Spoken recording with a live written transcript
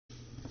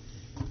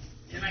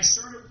And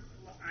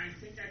I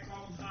think I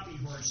call them hobby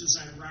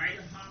horses. I ride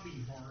a hobby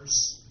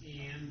horse,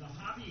 and the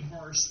hobby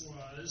horse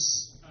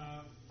was,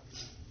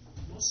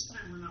 most of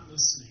the time we're not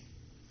listening.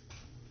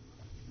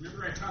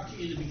 Remember I talked to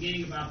you in the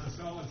beginning about the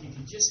fellow, if you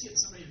could just get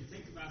somebody to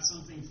think about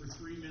something for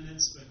 3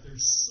 minutes, but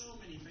there's so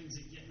many things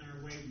that get in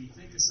our way. We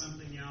think of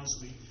something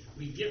else.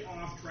 We get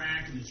off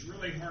track, and it's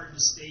really hard to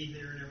stay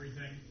there and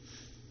everything.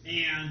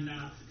 And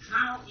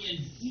how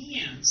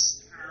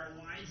enhanced our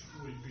life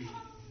would be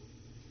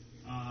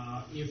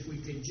if we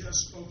could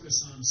just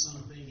focus on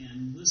something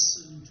and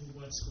listen to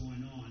what's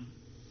going on.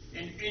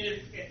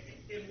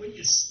 And when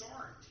you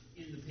start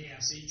in the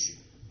passage,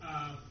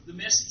 the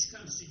message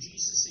comes to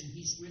Jesus, and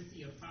he's with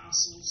the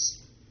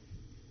apostles,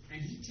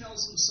 and he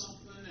tells them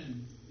something,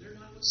 and they're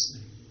not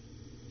listening.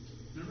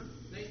 Remember?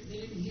 They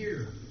didn't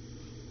hear.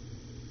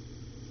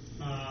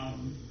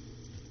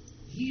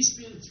 He's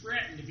been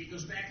threatened. If he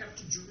goes back up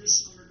to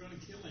Jerusalem, they're going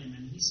to kill him.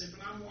 And he said,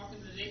 but I'm walking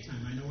in the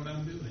daytime. I know what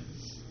I'm doing.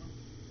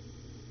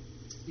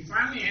 He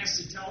finally has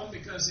to tell them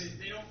because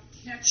they don't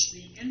catch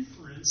the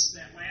inference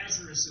that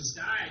Lazarus has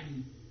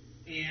died.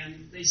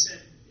 And they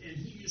said, and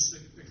he used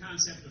the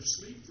concept of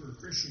sleep for a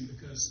Christian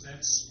because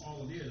that's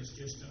all it is,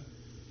 just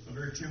a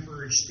very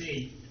temporary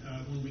state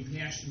when we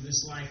pass from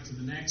this life to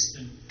the next.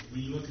 And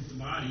when you look at the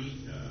body,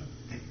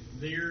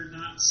 they're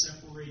not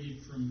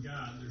separated from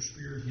God. Their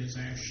spirit has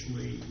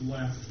actually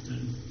left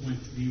and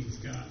went to be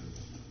with God.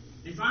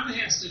 He finally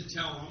has to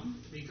tell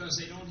them, because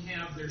they don't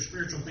have their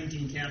spiritual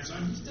thinking caps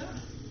on, he's done.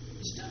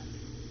 He's done.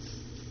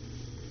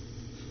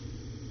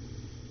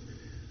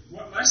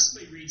 What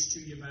Leslie reads to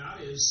you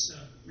about is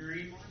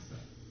Mary and Martha.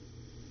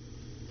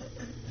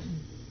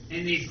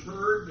 And they've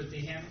heard, but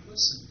they haven't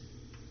listened.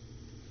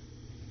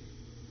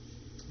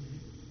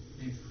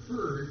 They've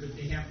heard, but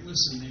they haven't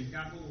listened. They've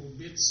got little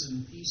bits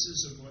and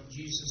pieces of what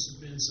Jesus has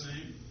been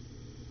saying.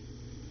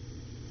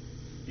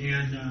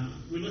 And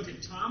we look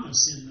at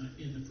Thomas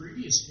in the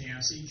previous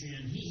passage,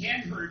 and he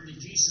had heard that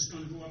Jesus was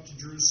going to go up to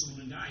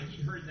Jerusalem and die.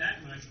 He'd heard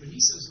that much, but he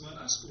says, let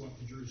us go up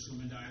to Jerusalem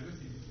and die with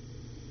him.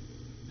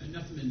 And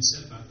nothing been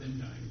said about them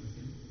dying with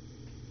him.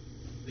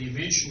 They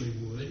eventually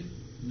would,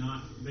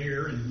 not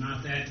there and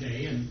not that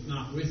day and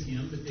not with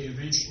him, but they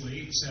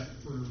eventually,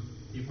 except for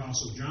the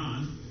Apostle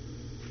John,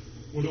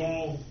 would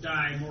all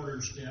die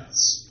martyrs'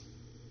 deaths.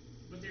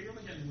 But they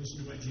really hadn't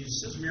listened to what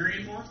Jesus says. Mary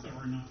and Martha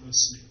are not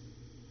listening.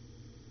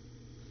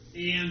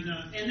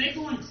 And they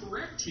go and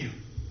correct him.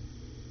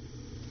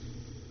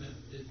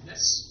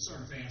 That's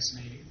sort of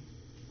fascinating.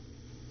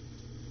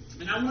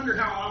 And I wonder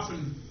how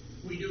often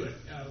we do it.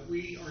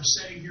 We are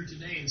sitting here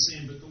today and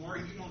saying, but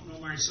Lord, you don't know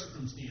my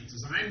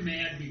circumstances. I'm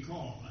mad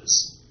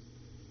because...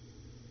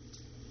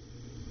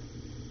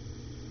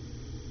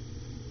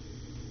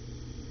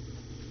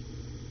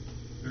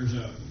 There's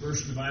a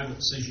verse in the Bible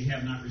that says you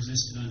have not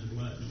resisted unto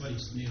blood.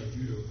 Nobody's nailed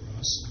you to a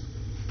cross.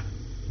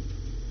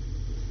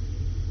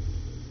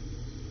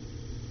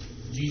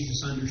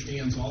 Jesus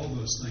understands all of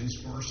those things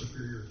far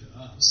superior to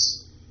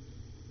us.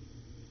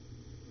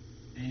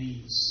 And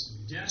he's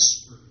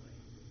desperately,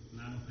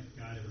 and I don't think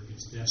God ever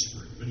gets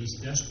desperate, but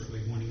he's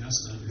desperately wanting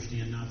us to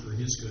understand, not for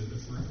his good, but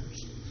for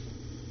ours.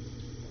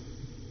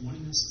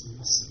 Wanting us to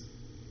listen.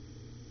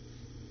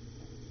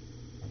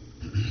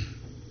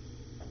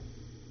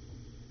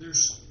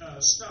 There's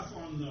stuff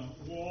on the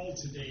wall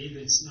today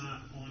that's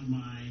not on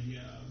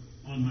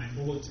my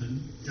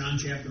bulletin. John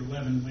chapter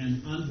 11,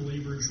 when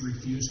unbelievers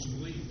refuse to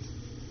believe.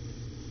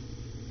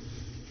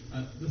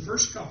 The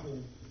first couple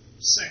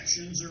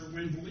sections are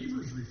when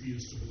believers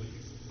refuse to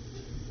believe.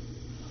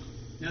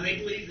 Now they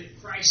believe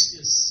that Christ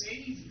is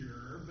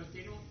Savior, but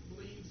they don't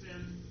believe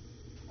in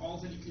all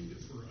that he can do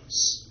for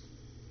us.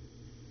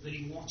 That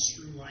he walks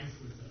through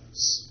life with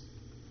us.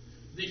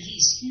 That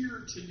he's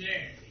here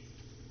today.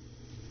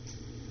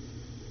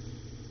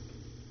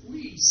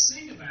 We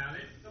sing about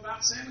it,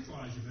 about Santa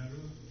Claus. You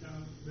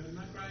better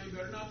not cry, you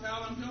better not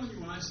pout. I'm telling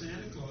you why.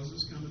 Santa Claus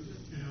is coming to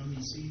town.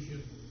 He sees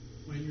you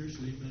when you're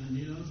sleeping, and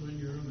he knows when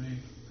you're awake.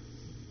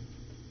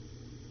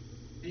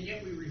 And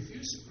yet we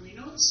refuse to. We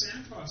know that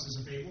Santa Claus is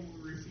a fable,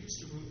 but we refuse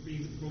to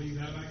believe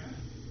that about God.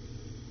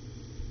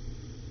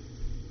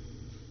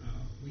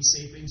 We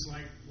say things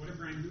like,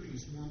 whatever I'm doing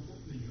is more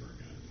important than you are,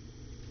 God.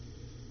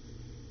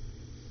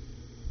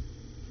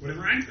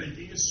 Whatever I'm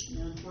thinking is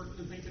more important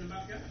than thinking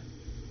about God.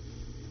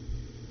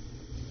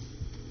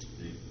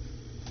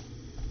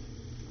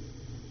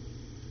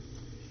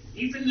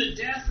 Even the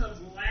death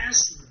of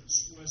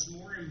Lazarus was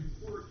more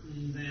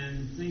important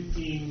than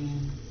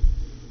thinking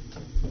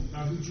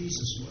about who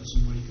Jesus was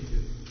and what he could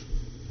do.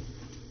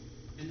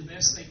 And the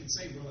best they could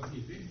say, well, if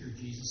you'd been here,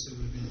 Jesus, it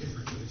would have been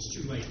different. But it's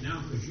too late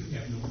now because you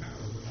have no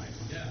power over life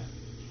and death.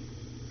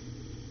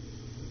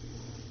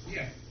 You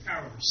have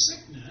power over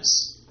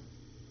sickness,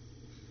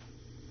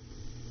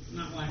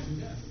 not life and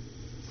death.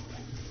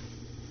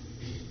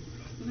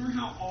 Remember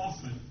how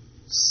often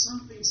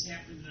something's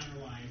happened in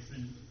our life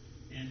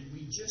and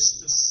we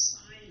just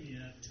assign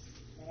it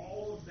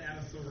all of that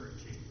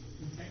authority.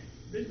 Okay?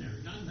 Been there,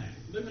 done that,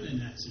 living in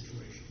that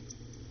situation.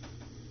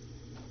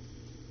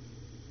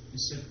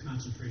 Instead of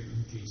concentrating on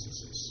who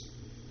Jesus is.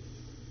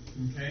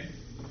 Okay?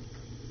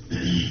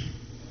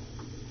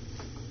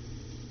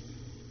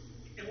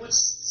 And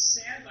what's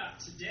sad about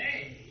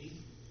today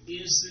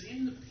is that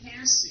in the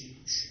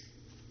passage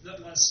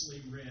that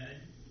Leslie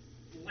read,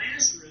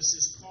 Lazarus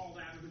is called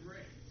out of the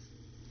grave.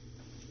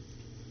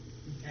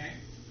 Okay?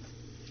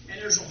 And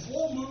there's a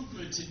whole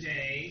movement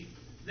today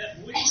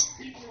that believes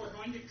people are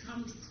going to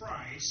come to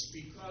Christ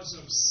because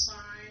of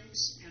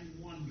signs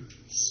and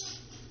wonders.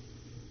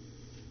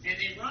 And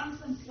they run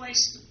from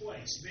place to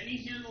place. Benny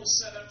Hinn will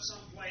set up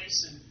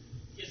someplace and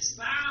gets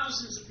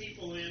thousands of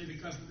people in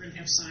because we're going to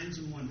have signs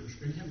and wonders.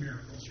 We're going to have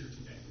miracles here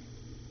today.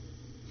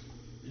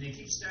 And they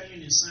keep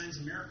studying his signs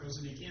and miracles,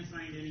 and they can't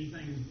find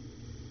anything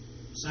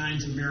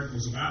signs and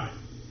miracles about it.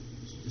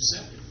 It's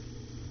deceptive.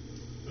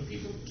 But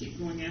people keep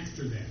going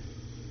after that.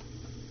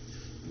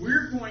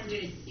 We're going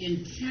to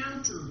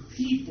encounter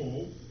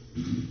people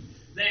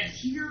that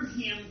hear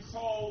him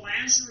call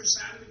Lazarus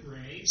out of the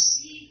grave,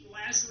 see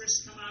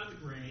Lazarus come out of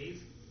the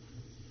grave,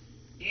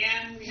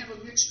 and we have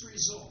a mixed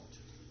result.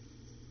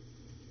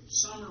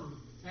 Some are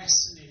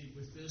fascinated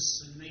with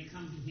this, and they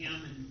come to him,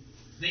 and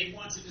they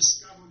want to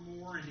discover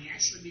more, and they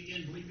actually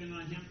begin believing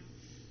on him.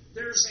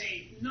 There's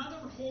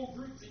another whole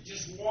group that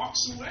just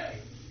walks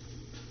away.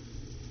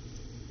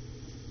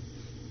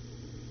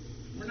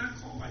 We're not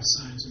called by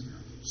signs and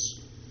miracles.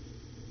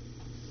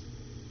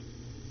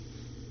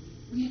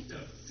 We have to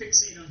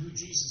fixate on who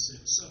Jesus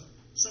is.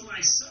 So my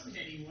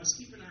subheading was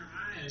keeping our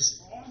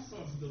eyes off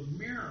of the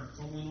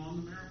miracle and on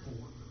the miracle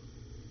worker.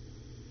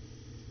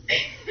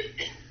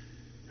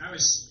 I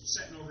was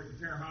sitting over at the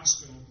Repair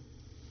Hospital,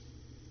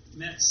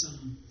 met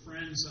some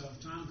friends of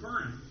Tom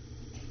Curran.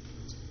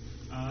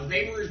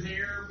 They were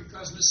there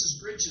because Mrs.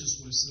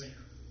 Bridges was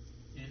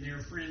there. And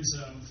they're friends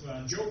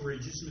of Joe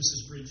Bridges,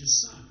 Mrs.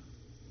 Bridges' son.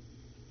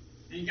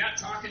 And got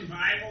talking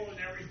Bible and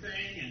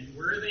everything, and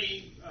where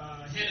they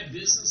had a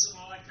business and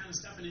all that kind of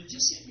stuff. And it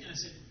just hit me, and I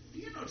said, do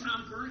you know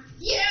Tom Curran?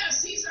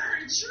 Yes, he's our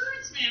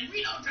insurance man.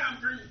 We know Tom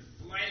Curran.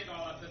 Lighted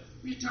all up. But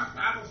we had talked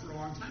Bible for a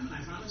long time, and I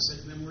finally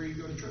said to them, where do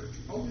you go to church?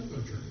 Oh, we'll go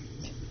to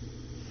church.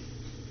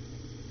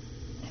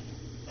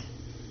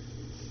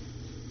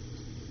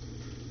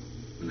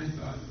 And I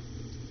thought,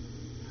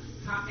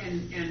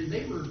 and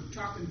they were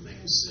talking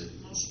things that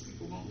most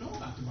people don't know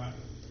about the Bible.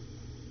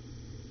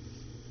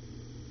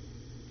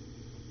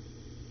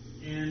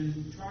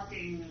 And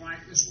talking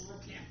like this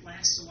world can't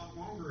last a lot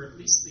longer, at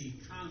least the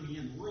economy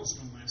in the world's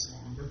going to last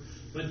longer,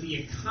 but the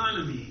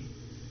economy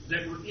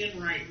that we're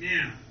in right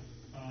now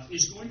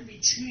is going to be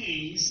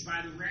changed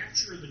by the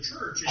rapture of the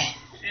church.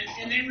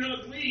 And they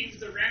really believed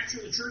the rapture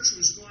of the church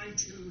was going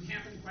to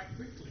happen quite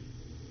quickly.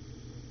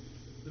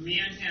 The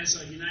man has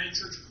a United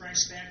Church of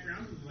Christ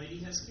background, and the lady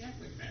has a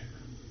Catholic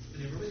background.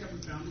 And they really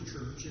haven't found a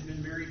church. They've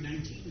been married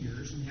 19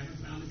 years and haven't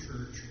found a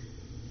church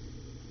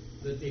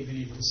that they've been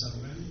able to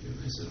settle down into. And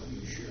I said, oh,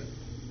 you should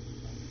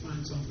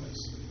find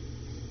someplace.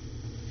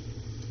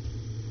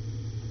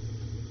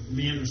 The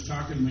man was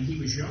talking when he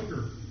was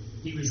younger.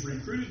 He was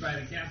recruited by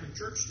the Catholic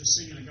Church to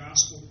sing in a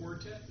gospel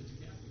quartet that the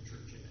Catholic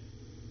Church had.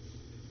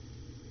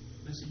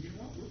 And I said, you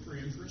know what? We're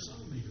praying for a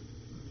song leader.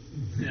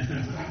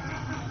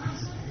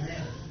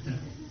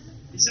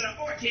 He said,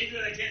 oh, I can't do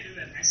that, I can't do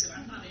that. I said,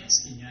 I'm not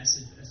asking you. I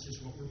said, that's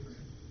just what we're praying.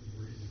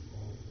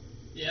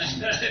 Yeah,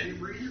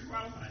 you're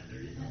qualified.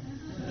 There you go.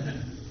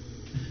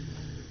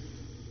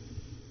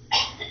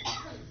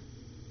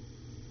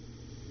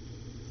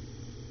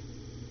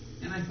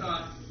 And I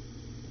thought,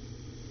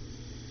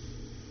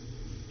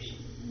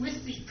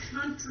 with the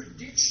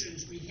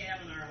contradictions we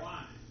have in our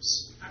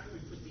lives, how can we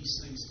put these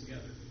things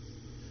together?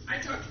 I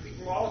talk to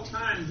people all the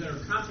time that are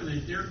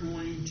confident they're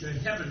going to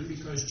heaven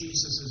because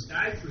Jesus has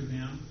died for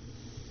them,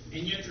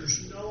 and yet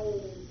there's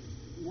no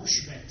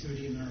worship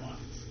activity in their life.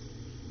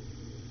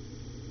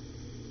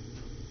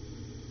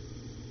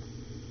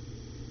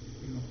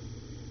 You know,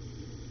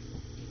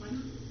 why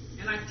not?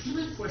 And I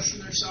cannot question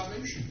their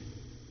salvation.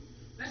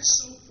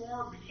 That's so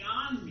far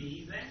beyond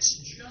me, that's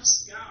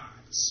just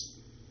God's.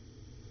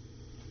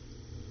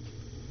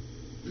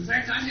 In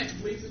fact, I have to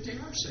believe that they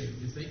are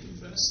saved. If they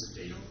confess that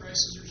they know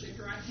Christ as their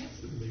Savior, I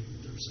have to believe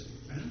that they're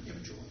saved. I don't have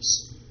a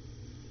choice.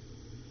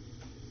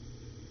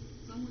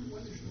 I wonder why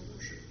there's no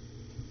worship.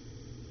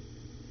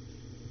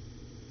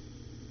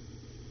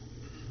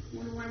 I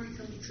wonder why we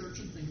come to church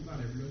and think about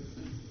every other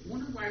thing. I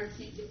wonder why we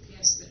can't get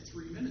past that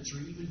 3 minutes or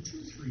even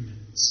 2-3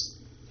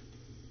 minutes.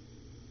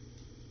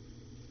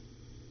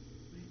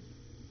 Right?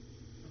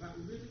 About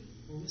really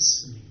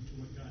listening to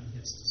what God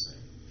has to say.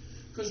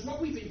 Because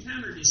what we've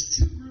encountered is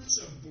two groups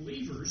of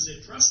believers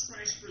that trust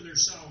Christ for their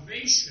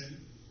salvation,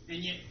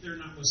 and yet they're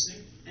not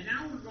listening. And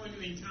now we're going to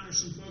encounter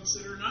some folks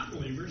that are not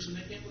believers, and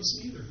they can't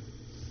listen either.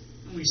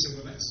 And we say,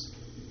 well, that's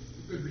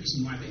a good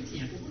reason why they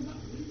can't. But what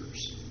about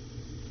believers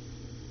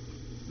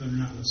that are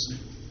not listening?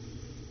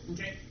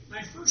 Okay,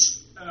 my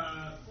first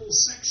little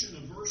section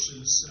of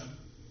verses,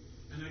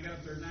 and I got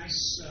up there,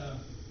 nice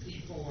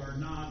people are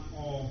not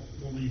all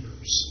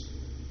believers.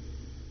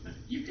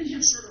 You can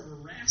have sort of a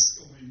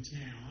rascal in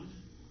town,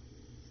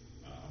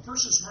 a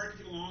person's hard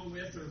to get along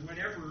with or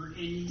whatever, and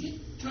you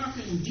get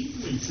talking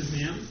deeply to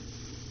them,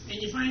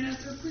 And you find out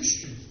they're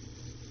Christian.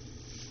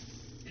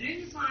 And then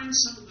you find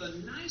some of the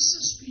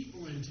nicest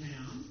people in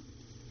town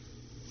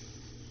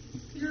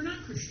that are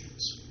not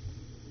Christians.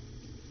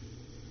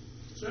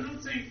 So I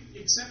don't think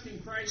accepting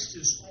Christ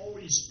is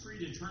always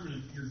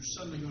predetermined. You're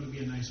suddenly going to be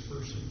a nice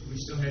person. We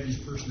still have these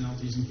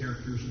personalities and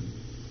characters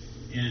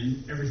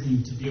and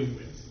everything to deal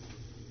with.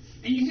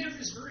 And you have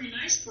this very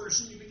nice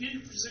person, you begin to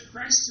present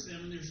Christ to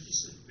them, and there's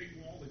just this big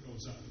wall that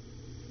goes up.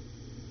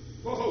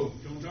 Whoa,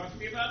 don't talk to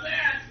me about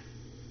that.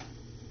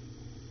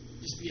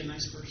 Just be a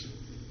nice person.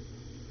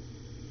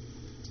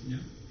 Yeah?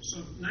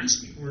 So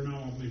nice people are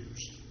not all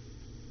believers.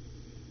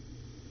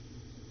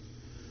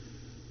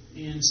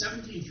 And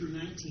 17 through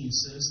 19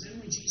 says, Then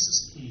when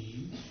Jesus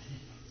came,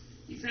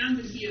 he found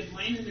that he had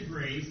lain in the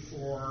grave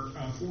for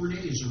 4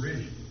 days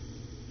already.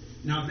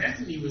 Now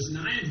Bethany was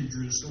nigh unto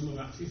Jerusalem,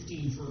 about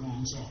 15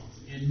 furlongs off.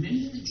 And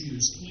many of the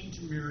Jews came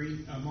to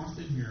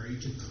Martha and Mary,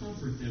 to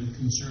comfort them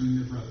concerning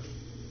their brother.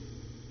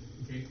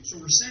 Okay, so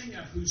we're setting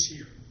up who's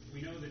here.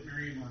 We know that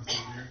Mary and Martha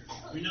are there.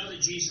 We know that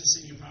Jesus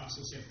and the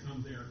apostles have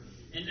come there.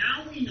 And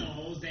now we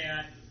know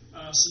that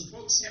some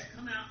folks have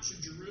come out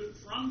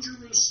from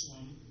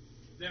Jerusalem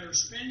that are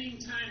spending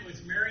time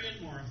with Mary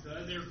and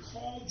Martha. They're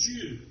called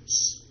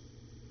Jews.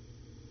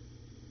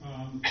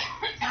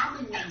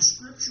 Probably when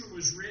Scripture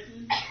was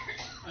written,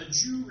 a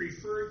Jew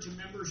referred to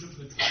members of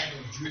the tribe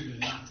of Judah,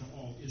 not to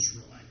all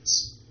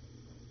Israelites.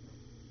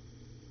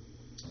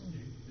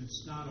 Okay.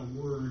 It's not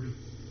a word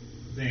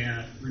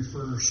that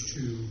refers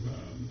to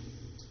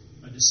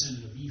a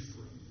descendant of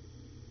Ephraim,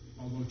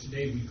 although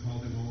today we call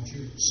them all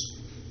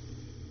Jews.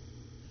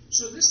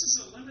 So this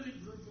is a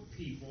limited group of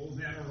people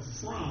that are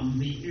from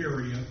the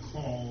area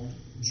called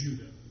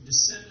Judah,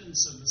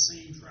 descendants of the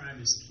same tribe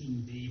as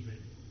King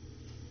David.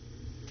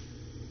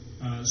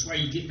 That's why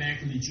you get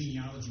back in the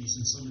genealogies,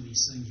 and some of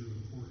these things are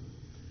important.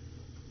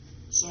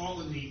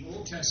 Saul in the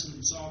Old Testament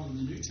and Saul in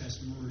the New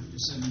Testament were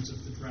descendants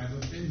of the tribe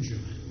of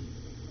Benjamin.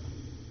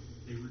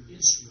 They were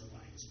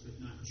Israelites, but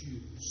not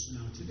Jews.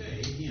 Now today,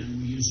 again,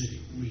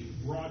 we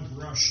broad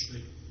brush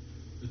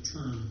the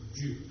term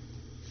Jew.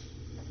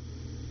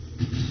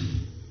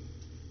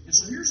 And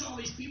so here's all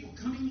these people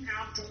coming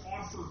out to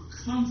offer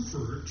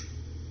comfort.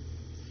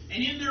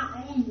 And in their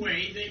own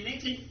way, they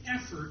make an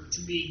effort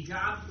to be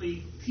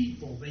godly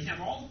people. They have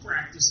all the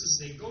practices.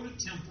 They go to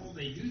temple.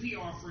 They do the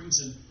offerings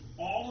and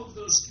all of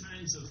those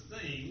kinds of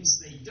things.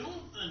 They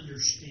don't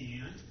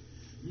understand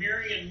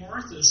Mary and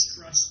Martha's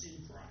trust in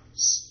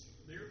Christ.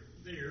 They're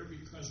there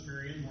because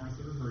Mary and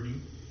Martha are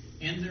hurting.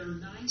 And they're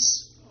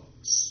nice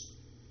folks.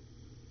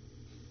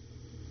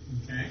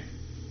 Okay?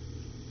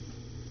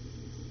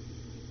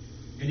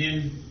 And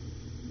then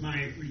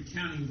my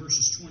recounting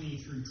verses 20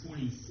 through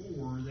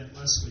 24 that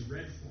Leslie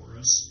read for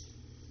us.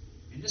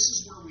 And this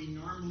is where we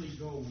normally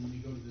go when we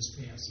go to this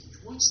passage.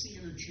 What's the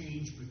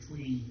interchange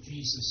between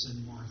Jesus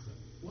and Martha?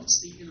 What's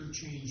the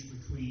interchange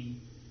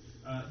between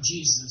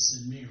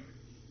Jesus and Mary?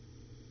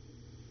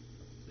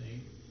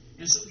 See?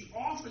 And so we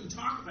often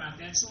talk about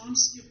that, so I'm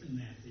skipping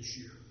that this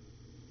year.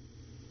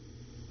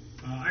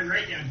 I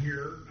write down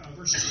here,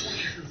 verses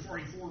 20 through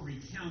 44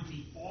 recount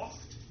the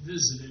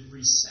oft-visited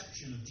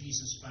reception of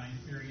Jesus by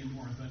Mary and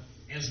Martha,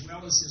 as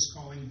well as his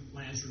calling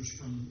Lazarus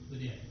from the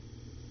dead.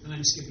 And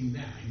I'm skipping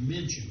that. I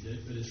mentioned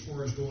it, but as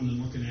far as going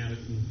and looking at it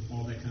and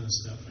all that kind of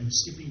stuff, I'm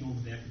skipping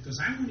over that because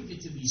I want to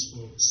get to these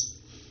folks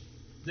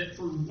that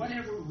for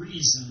whatever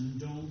reason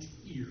don't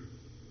hear.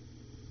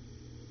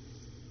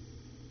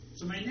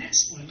 So my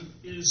next one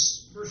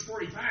is verse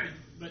 45,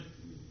 but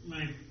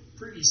my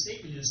previous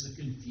statement is the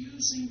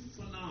confusing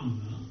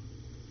phenomena,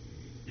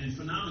 and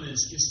phenomena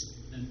is just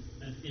an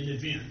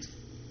event.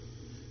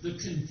 The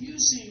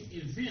confusing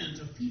event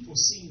of people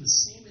seeing the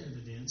same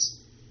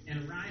evidence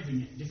and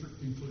arriving at different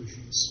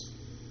conclusions.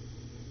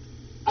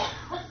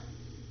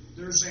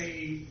 There's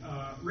a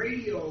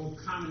radio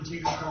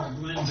commentator called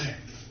Glenn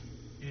Beck,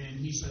 and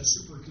he's a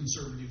super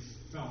conservative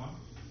fellow.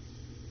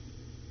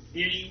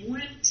 And he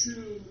went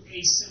to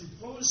a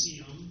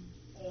symposium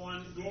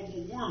on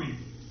global warming.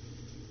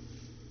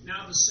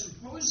 Now, the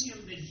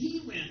symposium that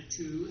he went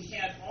to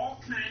had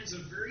all kinds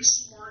of very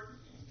smart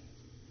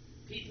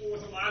people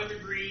with a lot of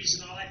degrees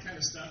and all that kind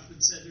of stuff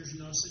that said there's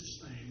no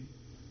such thing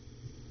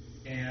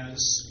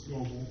as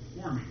global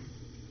warming.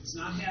 It's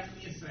not having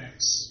the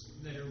effects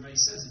that everybody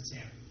says it's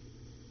having.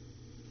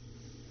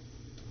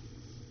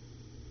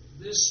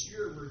 This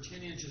year, we're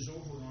 10 inches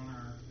over on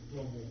our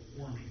global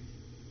warming.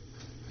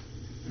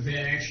 We've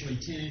had actually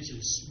 10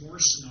 inches more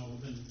snow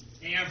than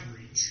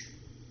average.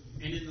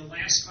 And in the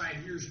last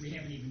 5 years, we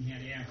haven't even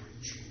had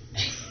average.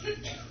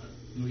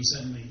 And we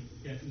suddenly,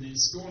 and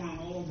it's going on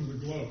all over the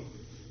globe.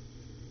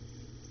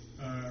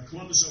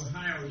 Columbus,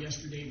 Ohio,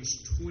 yesterday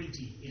was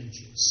 20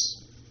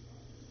 inches.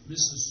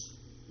 Mr.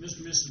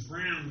 and Mrs.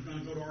 Brown were going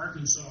to go to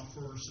Arkansas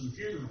for some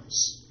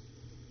funerals.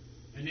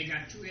 And they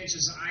got 2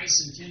 inches of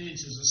ice and 10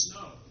 inches of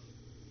snow.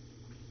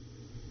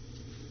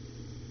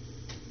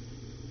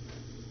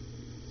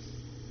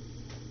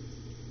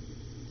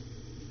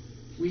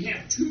 We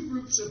have two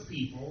groups of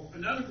people,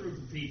 another group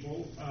of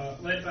people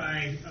led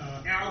by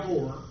Al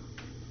Gore,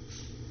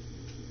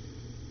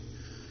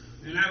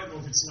 And I don't know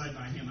if it's led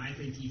by him. I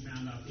think he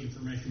found out the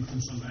information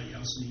from somebody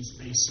else and he's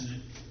basing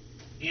it.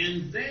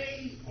 And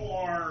they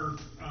are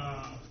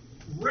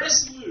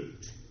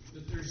resolute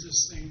that there's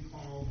this thing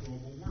called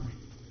global warming.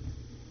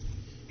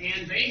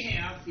 And they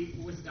have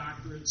people with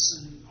doctorates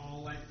and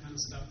all that kind of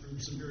stuff from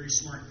some very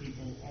smart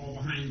people all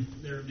behind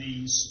their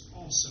names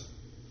also.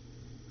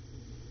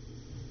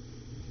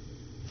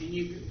 And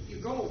you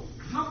go,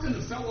 how can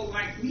a fellow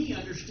like me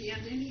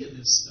understand any of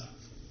this stuff?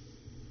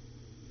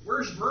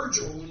 Where's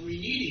Virgil when we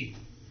need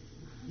him?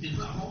 You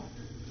know?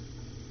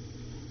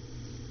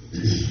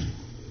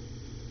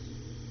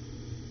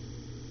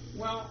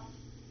 Well,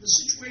 the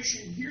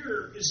situation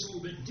here is a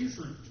little bit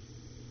different.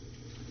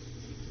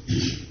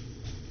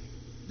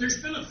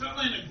 There's been a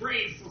fellow in a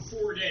grave for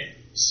 4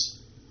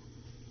 days.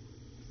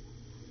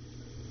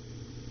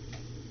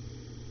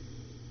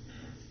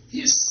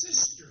 His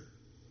sister,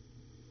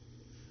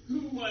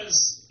 who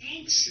was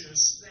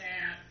anxious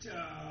that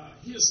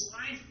his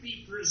life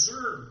be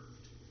preserved,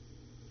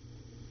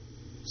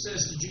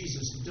 says to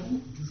Jesus,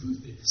 don't do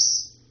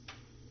this.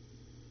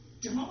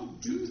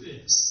 Don't do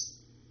this.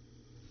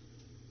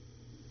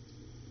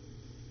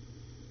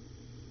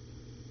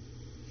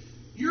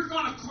 You're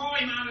going to call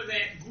him out of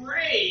that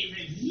grave,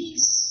 and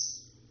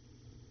he's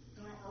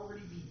going to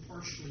already be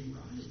partially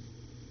rotted.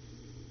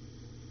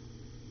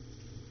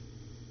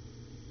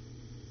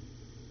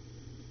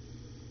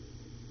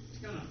 He's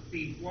going to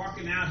be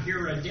walking out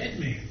here a dead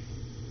man.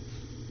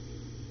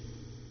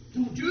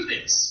 Don't do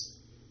this.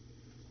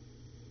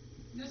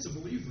 That's a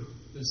believer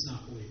that's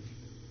not believing.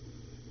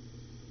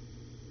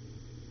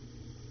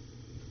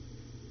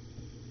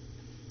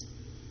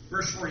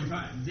 Verse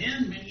 45,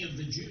 then many of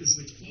the Jews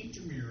which came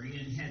to Mary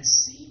and had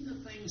seen the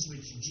things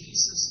which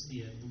Jesus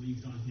did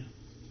believed on him.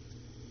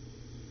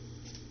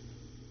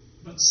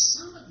 But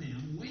some of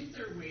them went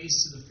their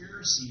ways to the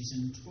Pharisees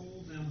and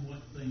told them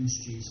what things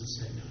Jesus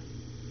had done.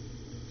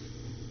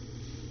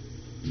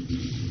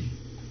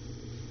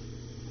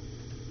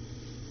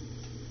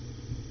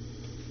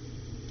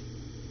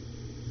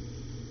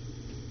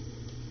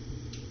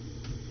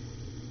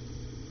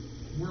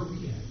 Where are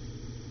we at?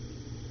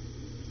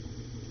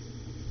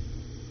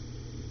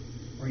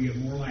 Are you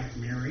more like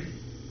Mary?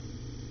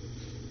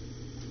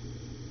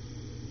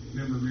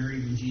 Remember Mary,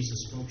 when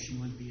Jesus spoke, she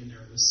wouldn't be in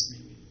there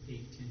listening and pay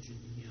attention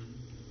to him.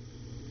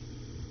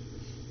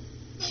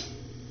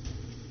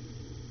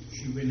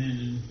 She went in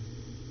and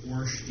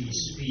washed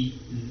his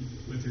feet and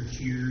with her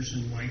tears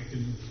and wiped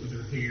him with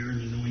her hair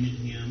and anointed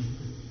him.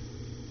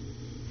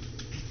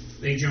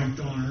 They jumped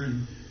on her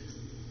and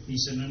he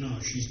said, no,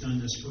 she's done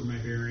this for my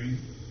burying.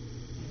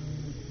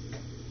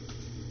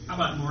 How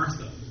about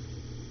Martha?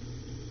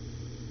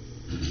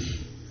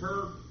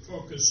 Her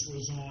focus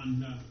was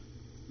on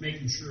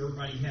making sure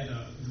everybody had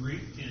a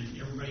drink and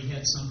everybody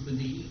had something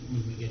to eat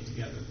when we get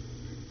together.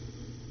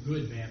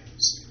 Good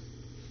Baptist.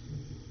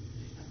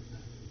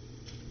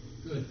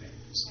 Good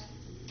Baptist.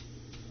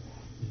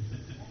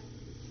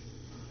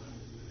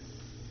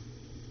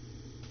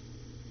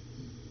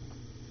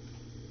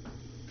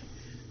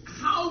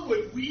 How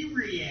would we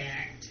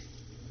react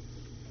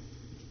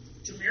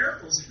to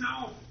miracles?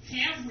 How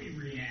have we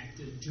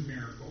reacted to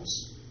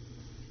miracles?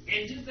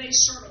 And did they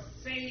sort of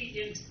fade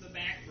into the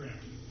background?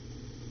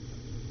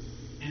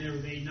 And are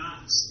they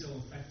not still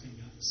affecting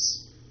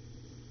us?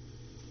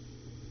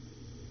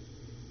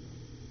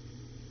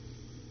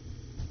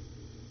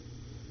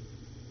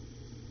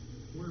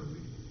 Where are we?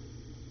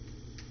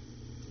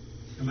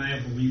 Am I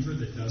a believer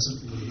that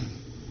doesn't believe?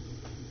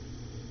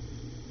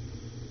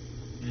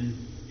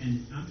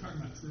 And I'm talking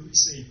about truly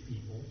saved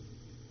people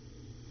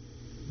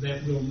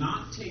that will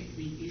not take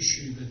the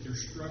issue that they're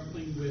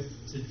struggling with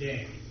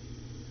today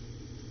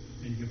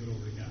and give it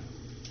over to God.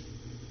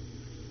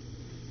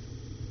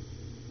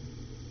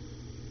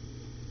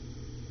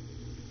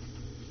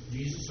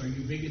 Jesus, are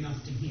you big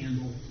enough to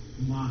handle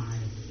my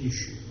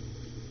issue?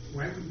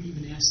 Why would we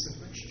even ask the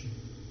question?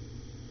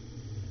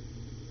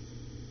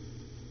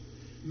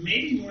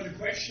 Maybe more the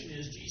question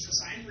is,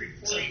 Jesus, I'm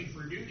reporting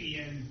for duty,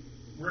 and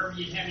wherever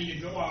you'd have me to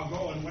go, I'll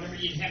go, and whatever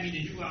you'd have me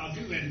to do, I'll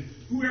do, and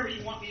whoever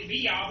you want me to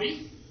be, I'll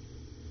be.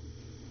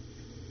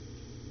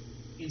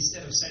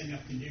 Instead of setting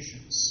up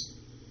conditions.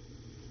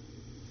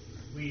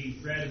 We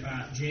read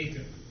about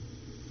Jacob.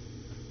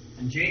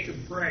 And Jacob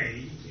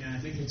prayed, and I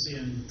think it's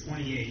in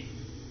 28,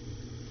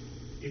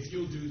 if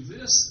you'll do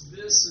this,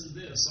 this, and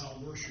this, I'll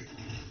worship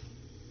you.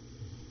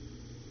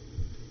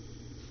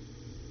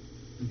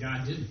 And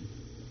God didn't.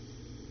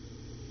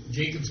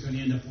 Jacob's going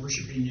to end up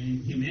worshiping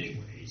him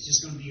anyway. It's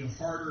just going to be a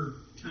harder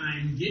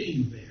time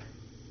getting there.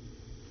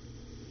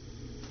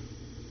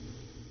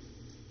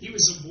 He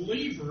was a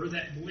believer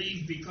that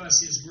believed because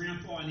his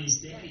grandpa and his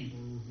daddy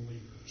were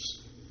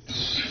believers.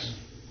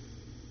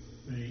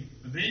 Okay?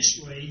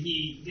 Eventually,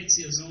 he gets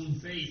his own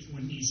faith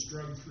when he's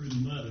drugged through the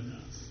mud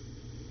enough.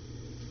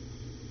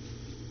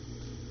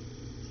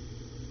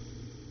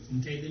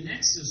 Okay, the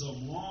next is a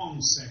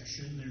long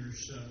section.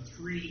 There's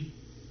three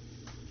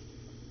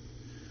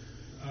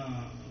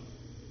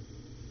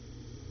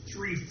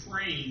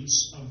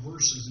frames of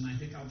verses, and I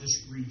think I'll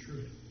just read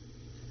through it.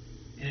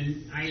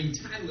 And I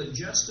entitle it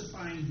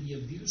Justifying the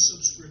Abuse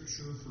of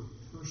Scripture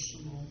for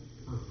Personal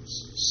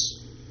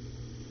Purposes.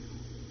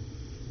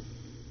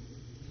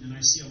 And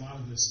I see a lot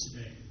of this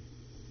today.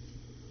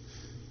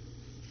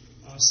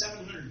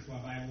 700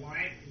 Club. I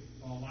like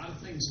a lot of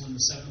things on the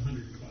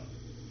 700 Club.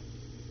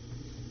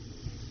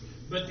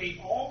 But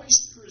they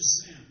always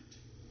present,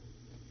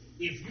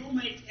 if you'll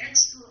make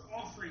extra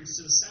offerings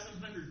to the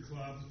 700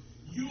 Club,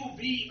 you'll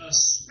be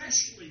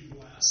especially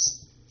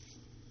blessed.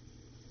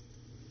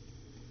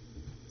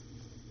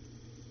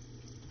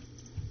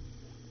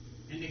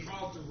 And they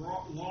call it the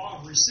law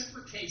of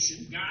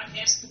reciprocation. God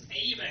has to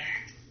pay you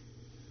back.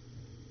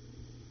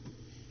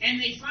 And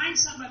they find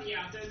somebody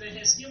out there that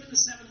has given the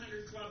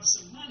 700 Club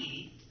some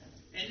money,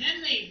 and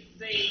then they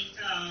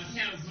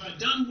have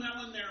done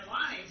well in their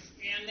life,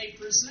 and they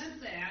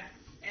present that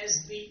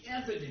as the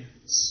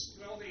evidence.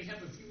 Well, they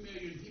have a few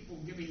million people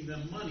giving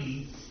them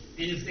money,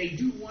 and if they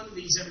do one of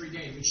these every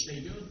day, which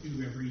they don't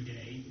do every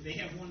day, they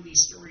have one of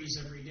these stories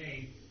every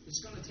day,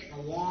 it's going to take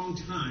a long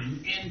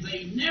time, and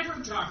they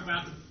never talk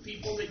about the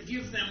people that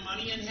give them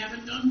money and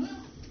haven't done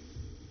well.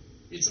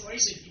 It's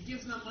always, if you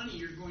give them money,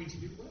 you're going to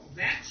do well.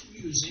 That's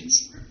using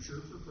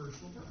Scripture for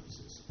personal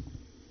purposes.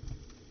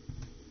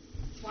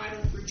 That's why I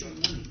don't preach on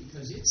money,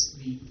 because it's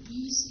the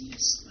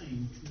easiest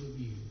thing to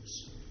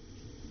abuse.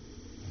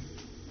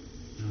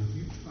 Now, if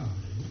you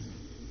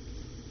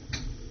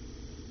tithe,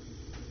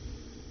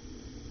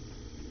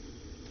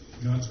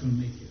 God's going to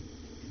make you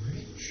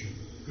rich and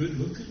good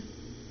looking.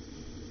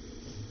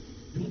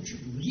 Don't you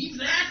believe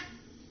that?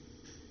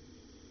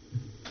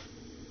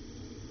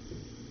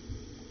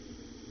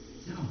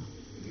 No.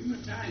 If you're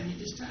going to tithe, you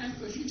just tithe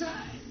because you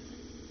tithe.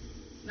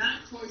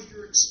 Not because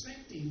you're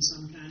expecting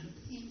some kind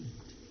of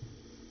payment.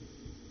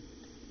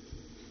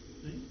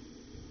 See?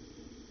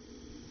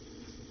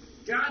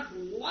 God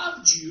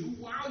loved you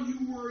while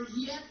you were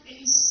yet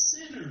a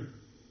sinner.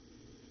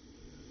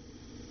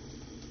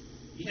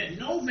 You had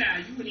no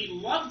value, and He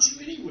loved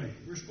you anyway.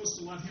 We're supposed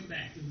to love Him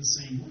back in the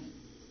same way.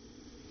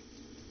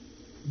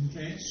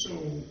 Okay, so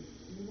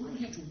we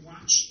really have to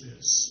watch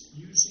this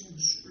using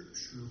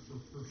Scripture for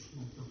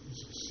personal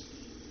purposes.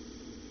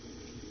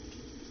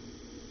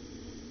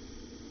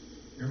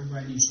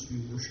 Everybody needs to be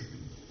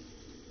worshiping.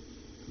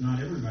 Not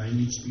everybody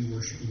needs to be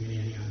worshiping in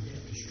Antioch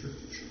Baptist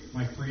Church.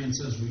 Like Fran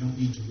says, we don't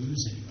need to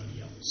lose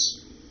anybody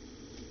else.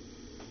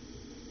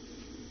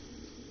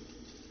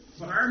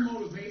 But our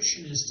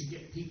motivation is to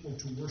get people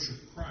to worship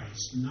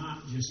Christ,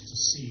 not just to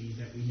see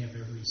that we have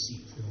every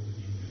seat filled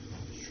in Antioch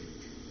Baptist Church.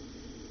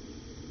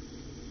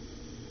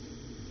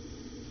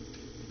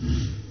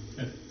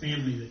 That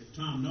family that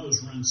Tom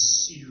knows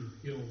runs Cedar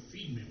Hill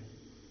Feed Mill.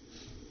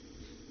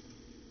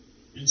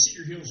 And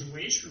Cedar Hill's a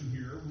ways from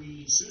here.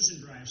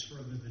 Susan drives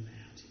further than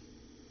that.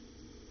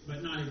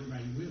 But not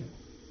everybody will.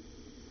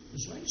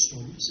 That's why I just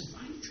told me. He said,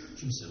 find a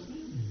church and settle down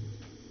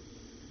there.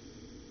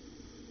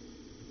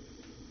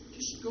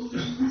 Just go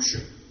there and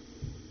worship.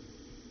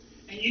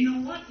 And you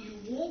know what? You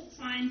won't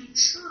find a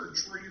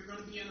church where you're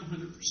going to be in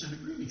 100%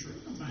 agreement. You're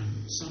going to find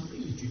something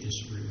that you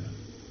disagree about.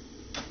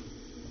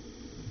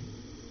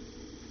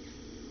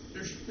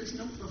 There's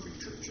no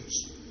perfect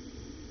churches.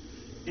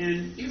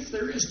 And if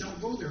there is, don't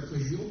go there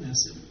because you'll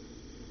mess it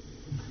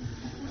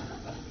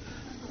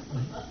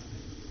up.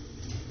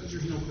 Because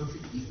there's no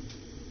perfect people.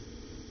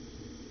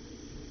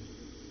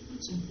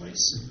 Find some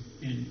place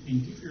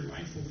and give your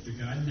life over to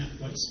God in that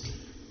place.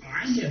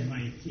 I have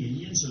my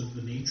opinions of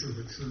the nature of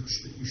a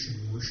church that you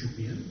should worship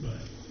in,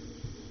 but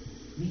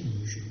man,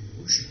 you should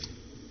worship.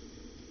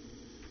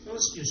 So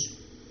let's just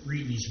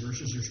read these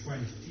verses. There's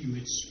quite a few.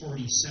 It's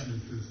 47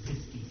 through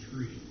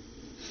 53.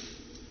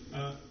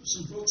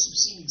 Some folks have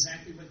seen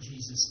exactly what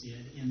Jesus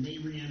did, and they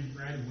ran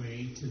right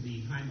away to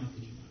the high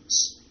muckety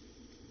mucks.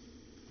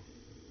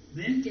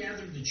 Then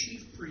gathered the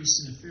chief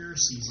priests and the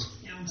Pharisees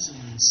a council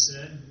and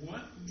said,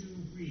 what do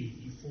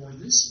we? For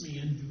this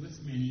man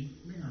doeth many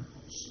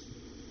miracles.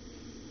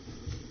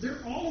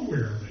 They're all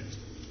aware of it.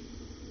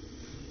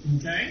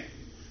 Okay?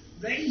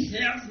 They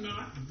have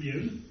not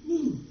been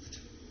moved.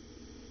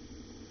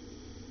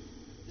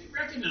 They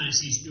recognize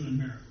he's doing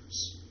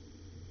miracles.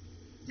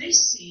 They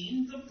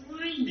seen the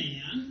blind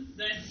man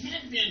that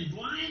had been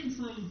blind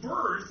from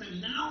birth,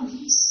 and now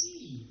he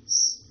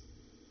sees.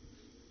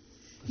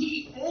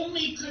 He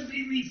only could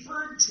be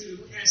referred to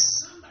as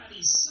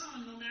somebody's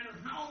son. No matter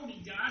how old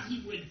he got, he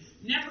would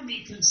never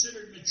be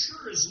considered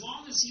mature as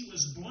long as he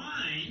was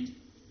blind.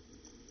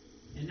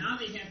 And now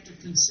they have to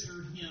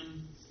consider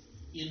him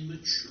in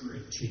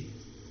maturity.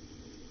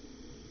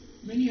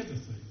 Many other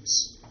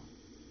things.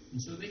 And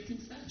so they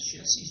confess,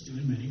 yes, he's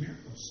doing many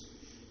miracles.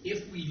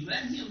 If we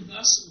let him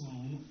thus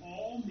alone,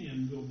 all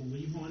men will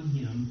believe on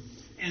him,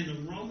 and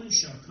the Romans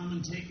shall come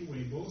and take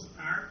away both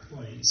our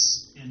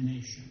place and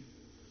nation.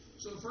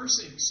 So the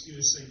first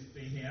excuse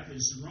they have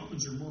is the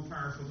Romans are more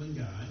powerful than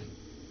God,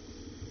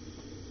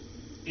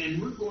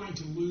 and we're going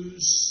to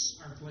lose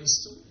our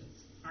place to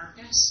live, our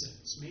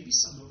assets. Maybe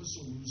some of us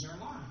will lose our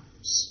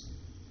lives.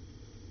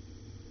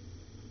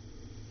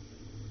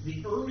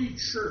 The early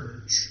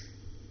church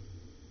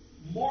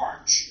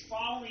marched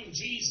following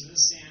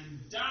Jesus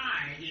and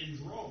died in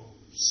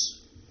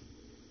droves.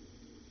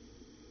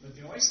 But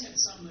they always had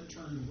some that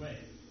turned away.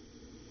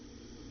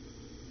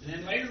 And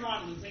then later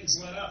on, when things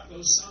let up,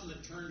 those some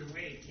that turned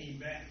away came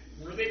back.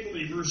 Were they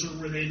believers or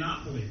were they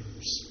not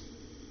believers?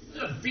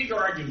 There's a big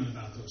argument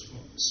about those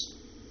folks.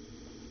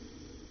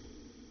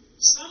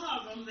 Some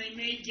of them, they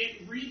may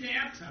get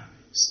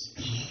rebaptized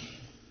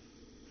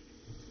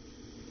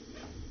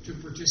to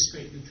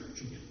participate in the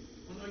church again.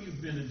 Well, no,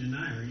 you've been a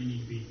denier. You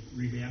need to be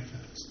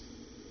rebaptized.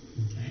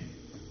 Okay?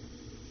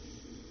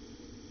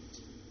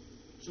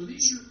 So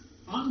these are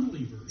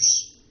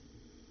unbelievers.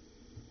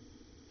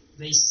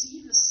 They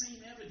see the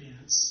same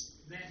evidence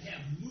that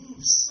have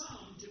moved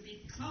some to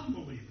become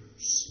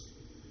believers.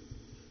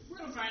 We're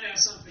going to find out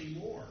something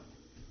more.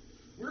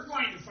 We're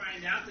going to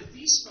find out that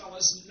these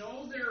fellows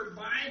know their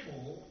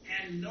Bible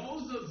and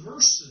know the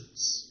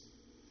verses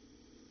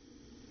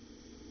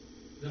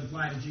that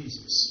apply to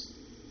Jesus.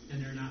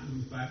 And they're not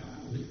moved by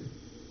Bible either.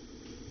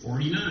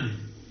 49.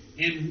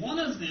 And one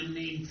of them,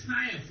 named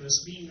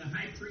Caiaphas, being the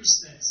high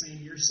priest that same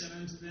year, said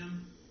unto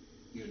them,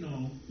 You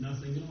know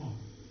nothing at all.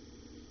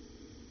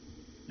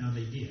 Now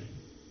they did.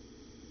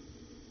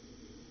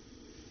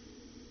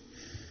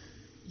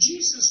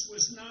 Jesus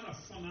was not a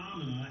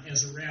phenomena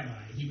as a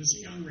rabbi. He was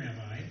a young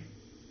rabbi.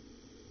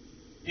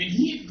 And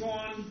he had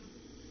gone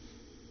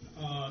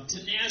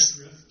to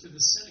Nazareth, to the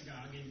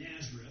synagogue in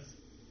Nazareth.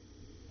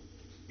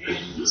 And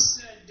he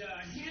said,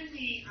 hand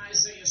me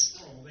Isaiah's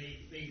scroll.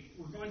 They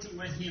were going to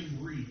let him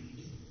read.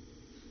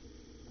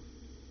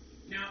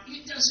 Now,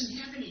 it doesn't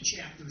have any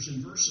chapters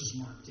and verses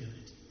marked in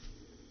it.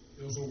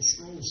 Those old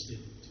scrolls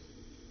didn't.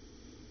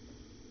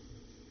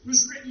 It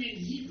was written in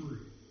Hebrew.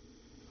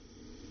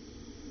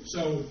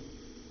 So,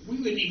 we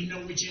wouldn't even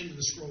know which end of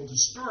the scroll to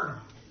start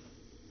on.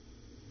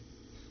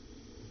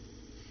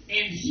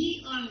 And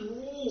he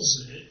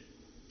unrolls it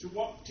to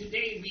what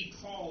today we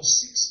call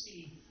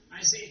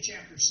Isaiah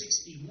chapter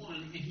 61,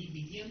 and he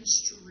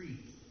begins to read.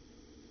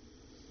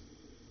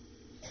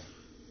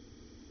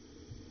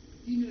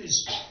 He knew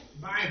his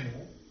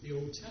Bible, the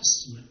Old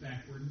Testament,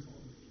 backward and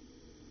forward.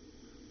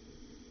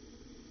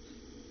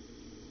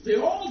 They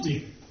all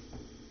did.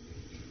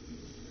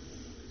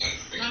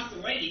 Not the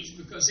ladies,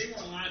 because they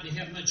weren't allowed to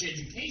have much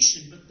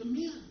education, but the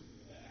men.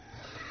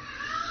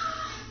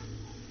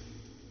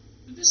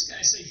 But this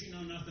guy says you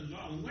know nothing at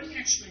all. And what he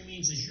actually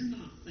means is you're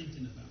not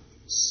thinking about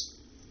this.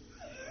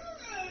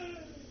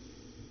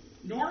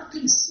 Nor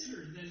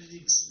consider that it is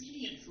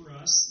expedient for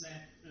us,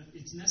 that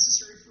it's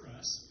necessary for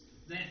us,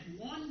 that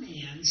one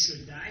man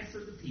should die for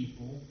the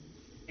people,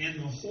 and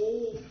the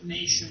whole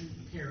nation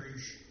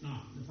perish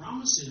not. The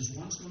promise is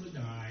one's going to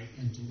die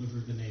and deliver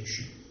the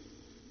nation.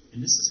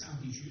 And this is how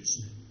he's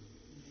using it.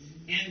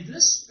 And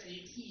this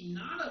spake he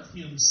not of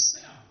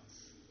himself.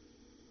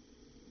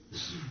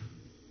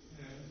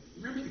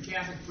 Remember the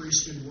Catholic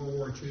priest in World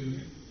War II?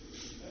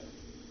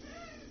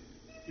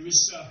 He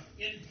was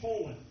in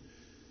Poland.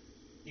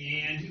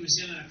 And he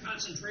was in a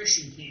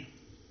concentration camp.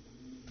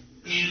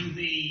 And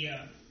the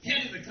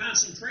head of the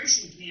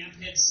concentration camp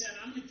had said,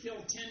 I'm going to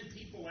kill 10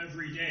 people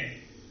every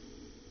day.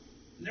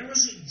 And there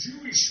was a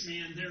Jewish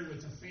man there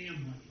with a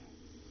family.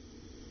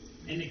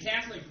 And the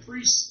Catholic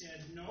priest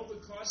said, no,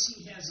 because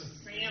he has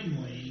a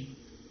family,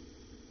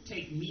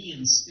 take me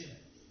instead.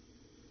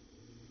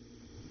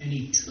 And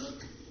he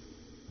took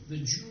the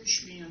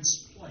Jewish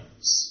man's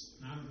place.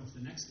 Now, I don't know if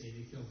the next day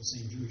they killed the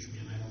same Jewish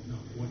man. I don't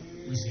know what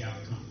was the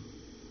outcome.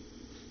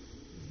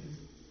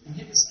 And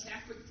had this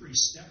Catholic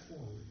priest step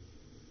forward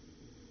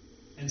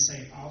and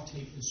say, I'll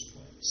take his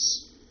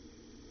place.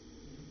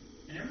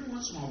 And every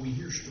once in a while we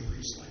hear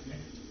stories like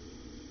that.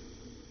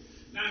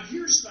 Now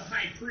here's the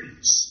high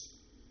priest.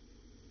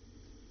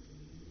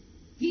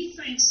 He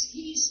thinks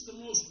he's the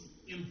most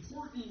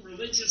important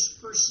religious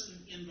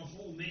person in the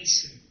whole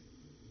nation.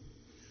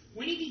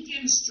 When he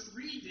begins to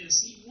read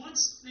this, he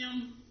wants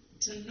them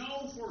to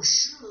know for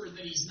sure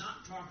that he's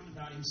not talking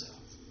about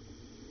himself.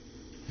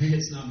 Hey,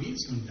 it's not me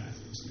that's going to die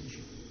for this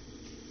nation.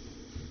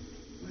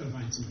 We're going to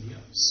find somebody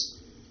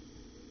else.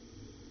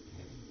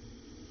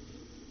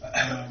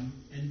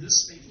 And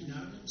this spake he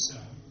not of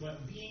himself,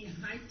 but being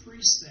high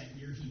priest that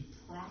year, he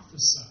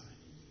prophesied.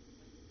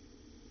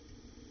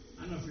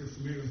 I don't know if you're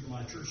familiar with a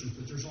lot of churches,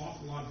 but there's an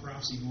awful lot of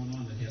prophecy going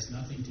on that has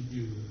nothing to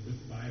do with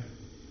the Bible.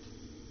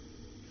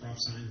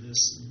 Prophesying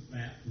this and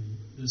that and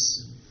this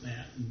and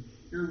that. And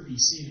here we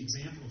see an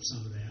example of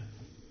some of that.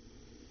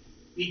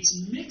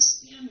 It's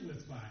mixed in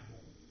with Bible.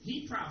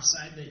 He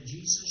prophesied that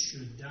Jesus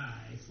should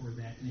die for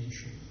that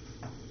nation.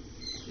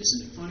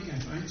 Isn't it funny? I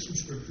find some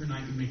scripture and I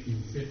can make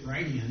them fit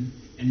right in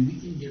and we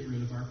can get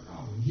rid of our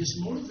problem. His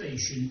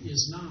motivation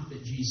is not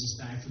that Jesus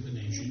died for the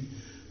nation.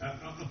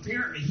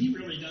 Apparently, he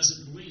really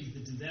doesn't believe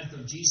that the death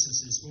of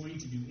Jesus is going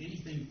to do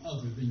anything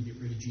other than get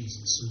rid of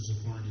Jesus. There's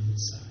a thorn in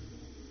his side.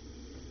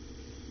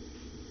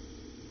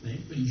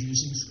 But he's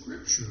using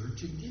scripture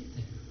to get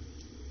there.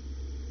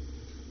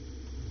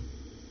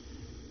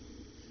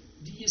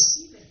 Do you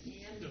see the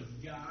hand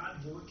of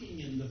God working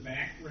in the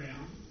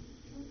background?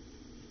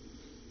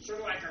 Sort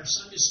of like our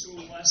Sunday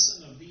school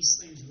lesson of these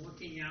things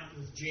working out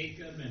with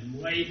Jacob and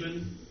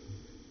Laban.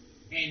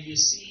 And you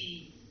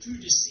see two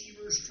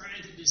deceivers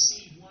trying to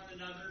deceive one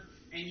another,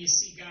 and you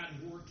see God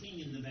working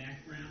in the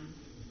background.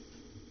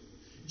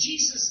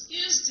 Jesus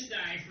is to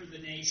die for the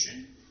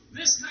nation.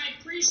 This high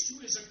priest,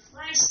 who is a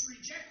Christ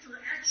rejecter,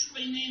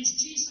 actually names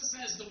Jesus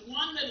as the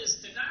one that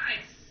is to die.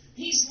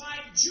 He's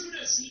like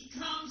Judas. He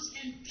comes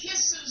and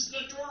kisses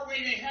the doorway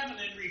to heaven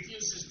and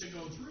refuses to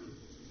go through.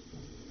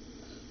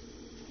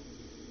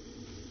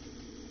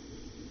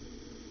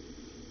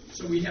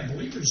 So we have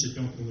believers that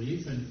don't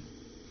believe, and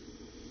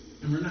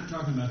we're not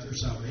talking about their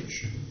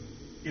salvation.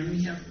 And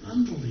we have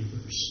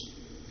unbelievers.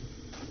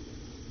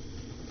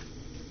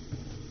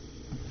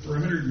 For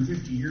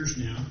 150 years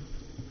now,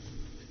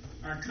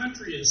 our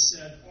country has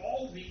said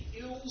all the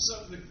ills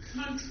of the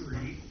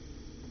country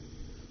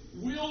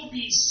will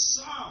be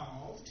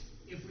solved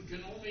if we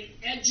can only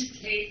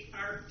educate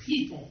our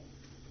people.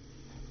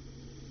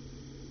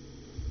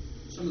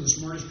 Some of the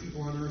smartest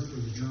people on earth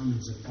were the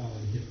Germans that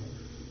followed Hitler.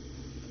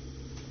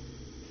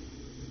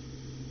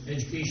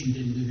 Education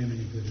didn't do them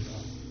any good at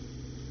all.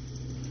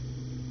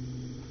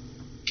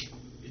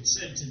 It's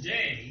said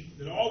today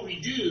that all we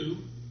do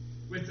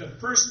with a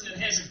person that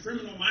has a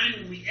criminal mind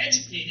when we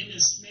educate him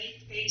is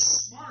make a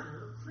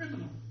smarter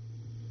criminal.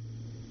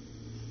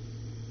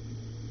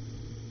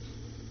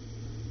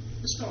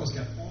 This fellow's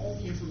got all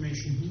the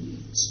information he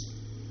needs.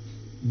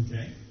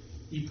 Okay?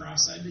 He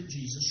prophesied that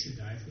Jesus should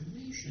die for the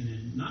nation,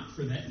 and not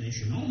for that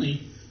nation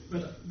only,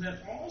 but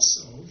that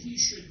also he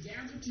should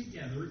gather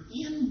together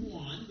in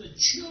one the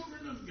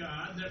children of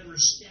God that were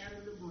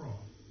scattered abroad.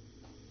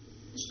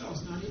 This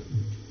fellow's not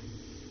ignorant.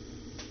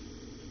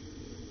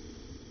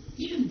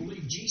 He didn't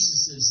believe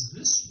Jesus is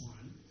this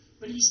one,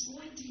 but he's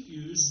going to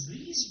use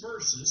these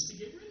verses to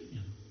get rid of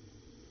him.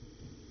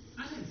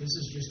 I think this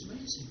is just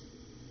amazing.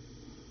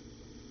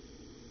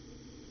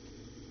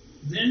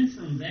 Then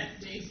from that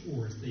day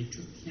forth, they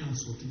took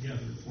counsel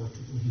together for to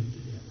put him to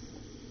death.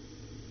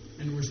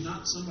 And there was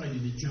not somebody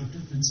that jumped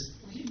up and said,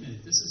 wait a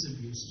minute, this is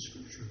abuse of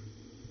Scripture.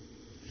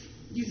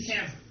 You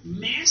have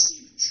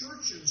massive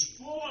churches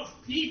full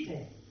of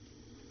people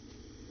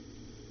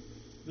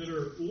that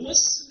are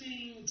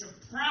listening to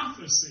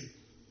prophecy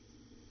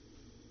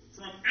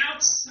from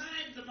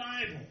outside the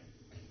Bible.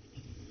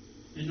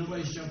 And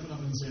nobody's jumping up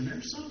and saying,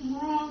 there's something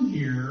wrong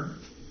here.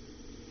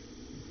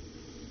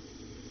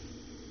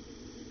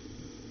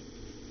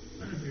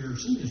 I don't know if you've ever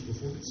seen this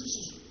before, but this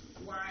is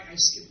why I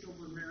skipped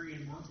over Mary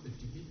and Martha to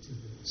get to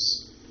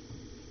this.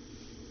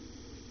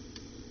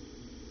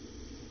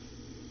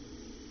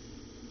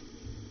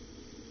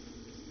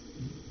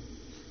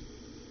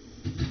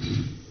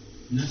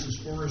 And that's as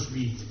far as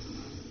we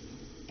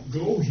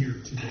go here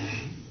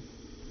today.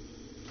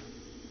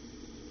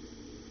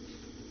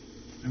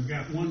 I've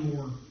got one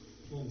more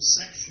little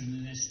section,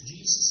 and that's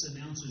Jesus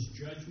announces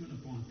judgment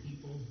upon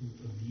people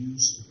who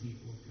abuse the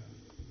people of God.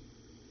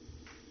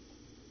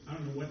 I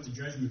don't know what the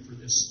judgment for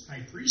this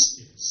high priest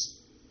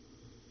is,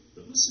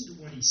 but listen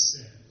to what he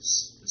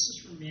says. This is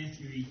from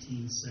Matthew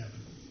 18:7.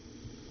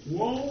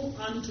 Woe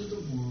unto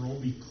the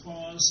world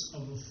because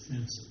of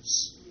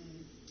offenses.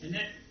 And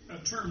that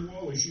term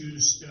woe is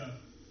used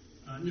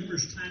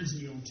numerous times in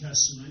the Old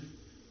Testament.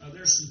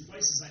 There's some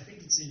places, I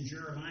think it's in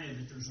Jeremiah,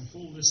 that there's a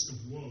whole list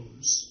of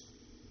woes.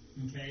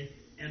 Okay?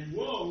 And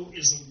woe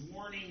is a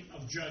warning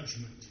of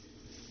judgment.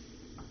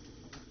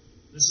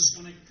 This is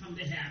going to come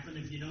to happen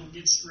if you don't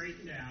get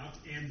straightened out,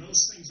 and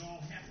those things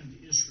all happened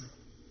to Israel.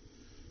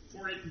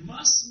 For it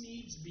must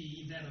needs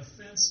be that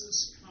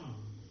offenses come.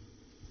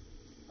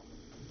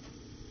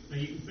 Now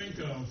you can think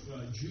of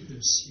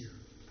Judas here.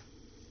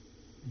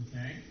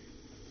 Okay?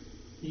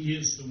 He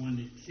is the one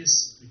that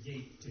kissed the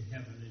gate to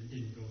heaven and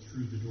didn't go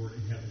through the door to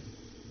heaven.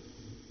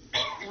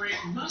 For it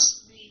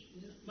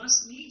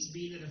must needs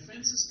be that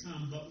offenses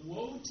come, but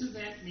woe to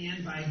that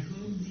man by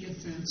whom the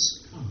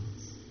offense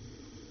cometh.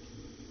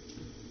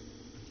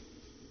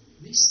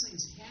 These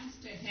things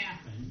have to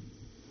happen,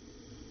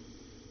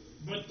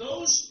 but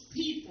those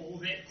people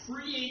that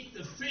create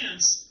the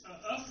offense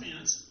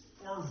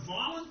are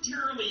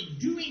voluntarily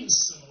doing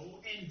so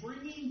and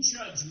bringing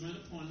judgment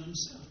upon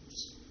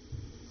themselves.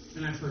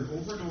 And I've heard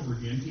over and over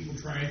again, people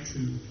try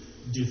to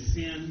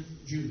defend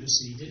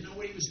Judas. He didn't know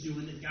what he was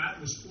doing, that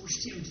God was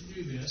forced him to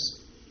do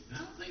this. And I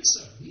don't think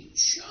so. He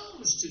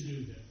chose to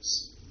do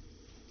this.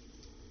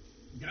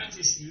 God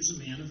just used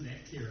a man of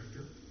that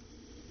character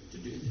to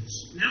do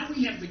this. Now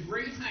we have the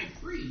great high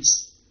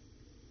priest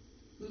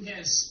who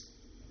has,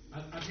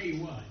 I'll tell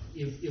you what,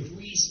 if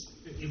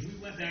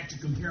we went back to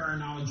compare our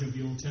knowledge of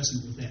the Old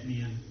Testament with that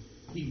man,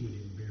 he would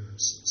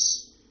embarrass us.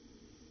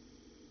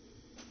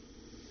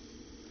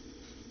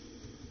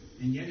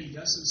 And yet he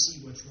doesn't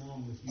see what's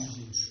wrong with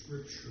using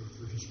Scripture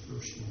for his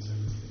personal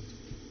benefit.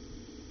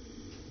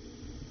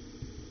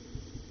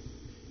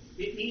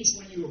 It means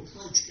when you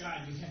approach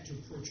God, you have to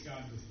approach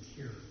God with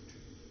character.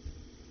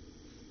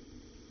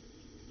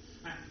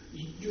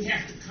 You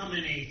have to come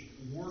in a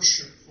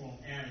worshipful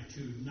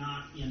attitude,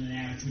 not in an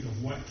attitude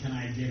of what can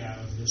I get out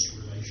of this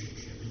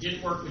relationship. It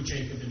didn't work with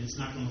Jacob, and it's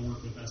not going to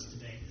work with us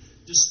today,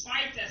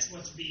 despite that's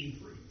what's being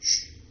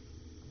preached.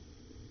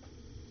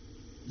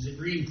 Is it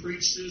being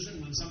preached,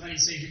 Susan, when somebody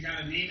says you got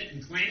to name it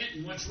and claim it,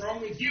 and what's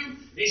wrong with you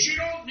is you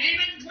don't name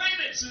it and claim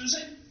it,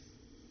 Susan?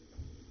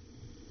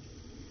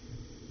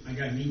 I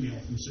got an email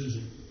from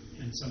Susan,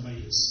 and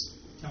somebody is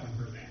telling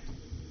her that.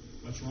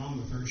 What's wrong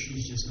with her?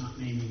 She's just not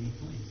naming and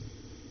claiming.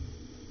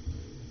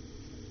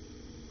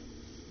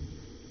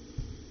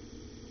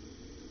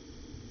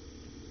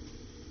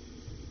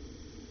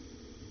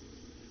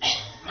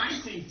 I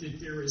think that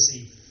there is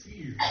a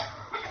fear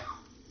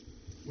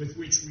with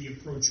which we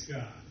approach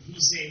God.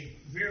 He's a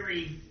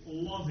very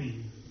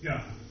loving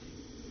God.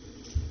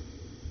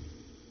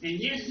 And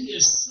yet He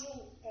is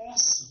so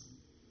awesome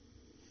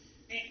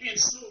and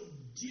so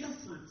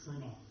different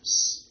from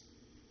us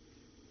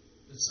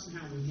that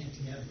somehow we have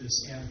to have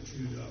this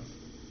attitude of,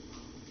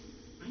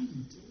 I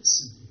need to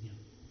listen to Him.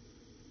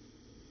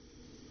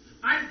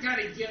 I've got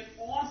to get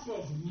off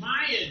of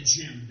my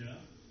agenda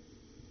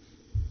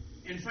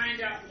and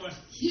find out what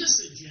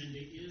His agenda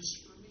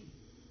is for me.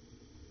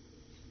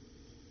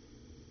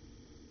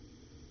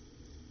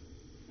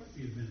 What if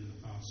you had been an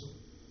apostle?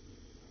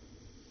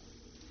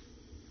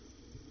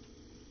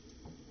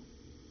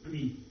 I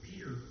mean,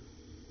 Peter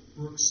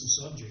brooks the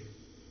subject.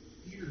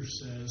 Peter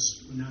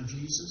says, well, now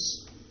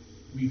Jesus,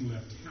 we've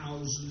left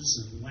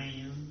houses and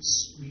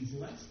lands. We've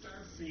left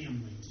our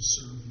family to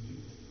serve you.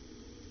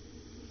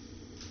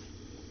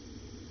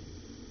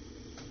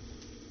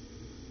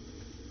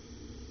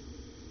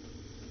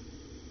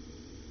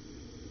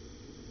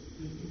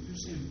 You're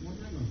saying, what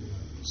am I going to do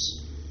about this?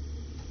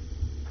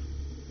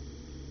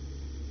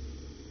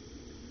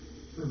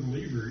 For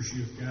believers,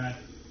 you've got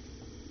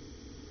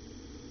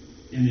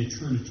an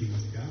eternity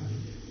with God.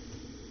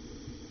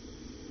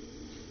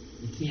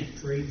 You can't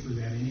trade for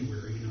that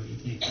anywhere. You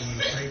can't go on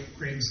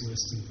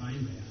Craigslist and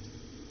find that.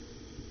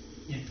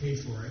 You can't pay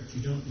for it.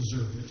 You don't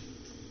deserve it.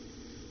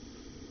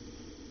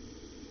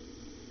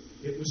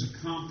 It was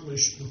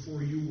accomplished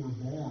before you were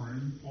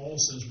born. Paul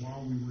says,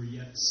 while we were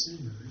yet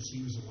sinners,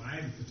 he was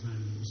alive at the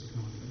time it was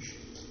accomplished.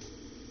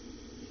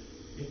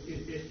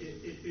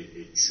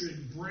 It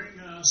should bring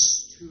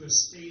us to a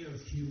state of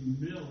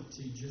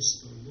humility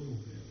just a little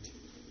bit.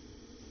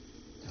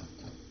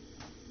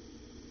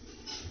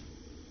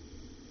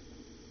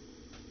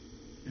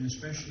 And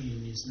especially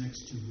in these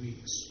next 2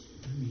 weeks,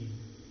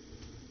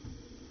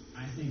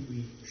 I think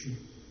we should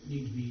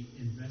need to be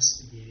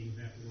investigating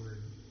that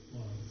word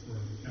love, for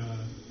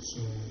God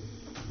so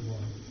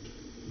loved.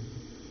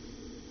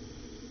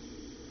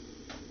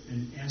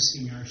 And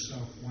asking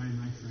ourselves, why am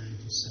I trying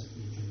to set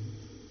the agenda?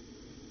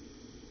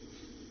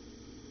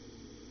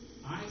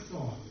 I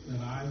thought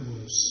that I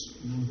was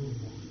number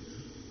one.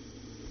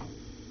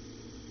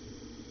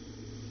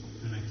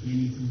 And I can't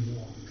even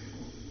walk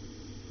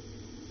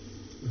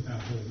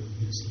without holding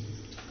His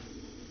hand.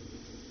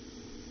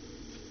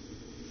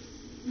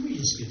 And we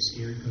just get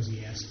scared because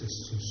He asked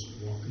us to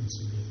walk in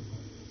some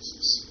difficult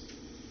places.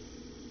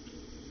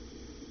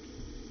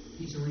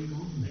 He's already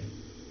gone there.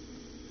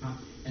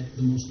 At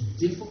the most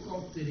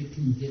difficult that it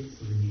can get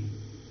for you.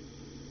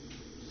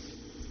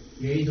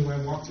 Yea, though I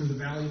walk through the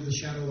valley of the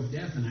shadow of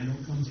death and I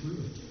don't come through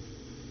it.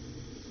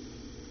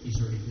 He's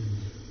already been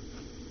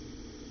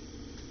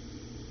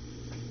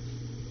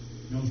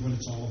there. Knows what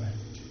it's all about.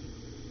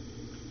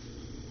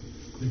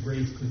 The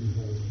grave couldn't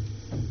hold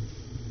Him.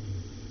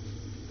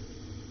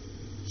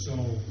 So,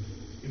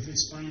 if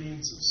it's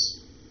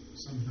finances,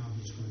 somehow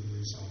He's going to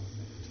resolve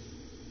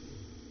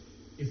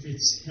that. If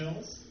it's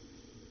health,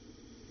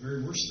 the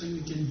very worst thing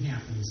that can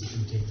happen is He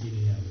can take you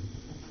to heaven.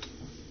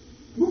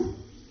 Whew,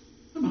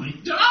 I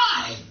might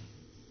die!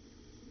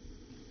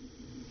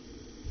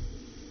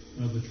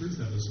 Well, the truth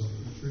of it is, all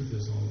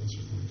of us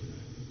are going to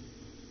die.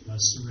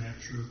 Unless the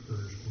rapture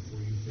occurs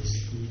before you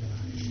physically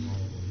die, you're all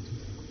going to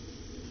die.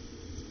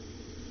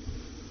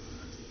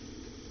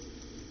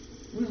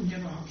 We don't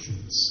have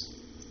options.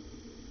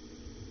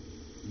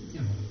 We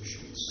don't have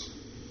options.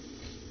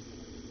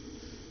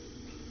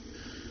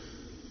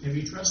 Have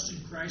you trusted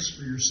Christ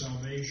for your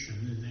salvation,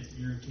 and that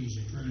guarantees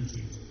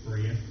eternity for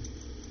you?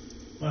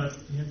 But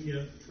have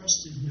you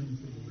trusted Him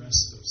for the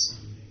rest of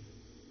Sunday?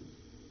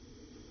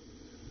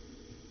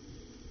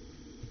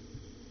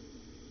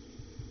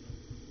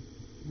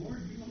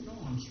 Lord, you don't know,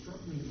 I'm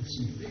struggling with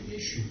some big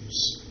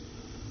issues.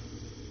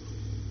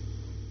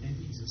 And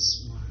He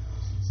just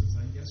smiles. He says,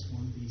 I guess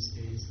one of these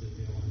days that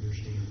they'll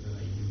understand that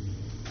I do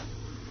know.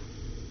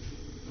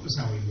 That was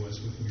how He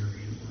was with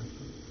Mary and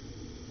Martha.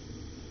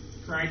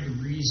 Tried to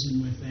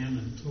reason with them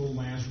until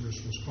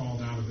Lazarus was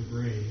called out of the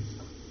grave.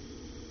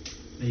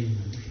 They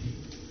didn't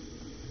understand.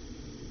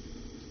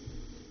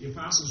 The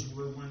apostles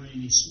weren't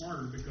any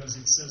smarter because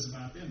it says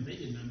about them they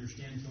didn't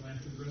understand until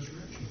after the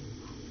resurrection.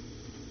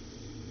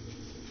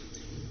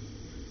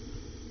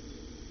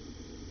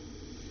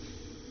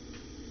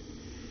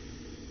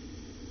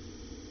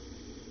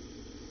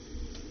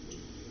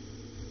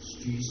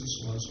 Jesus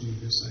loves me,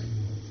 this I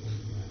know, for the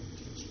Bible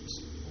tells me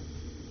so.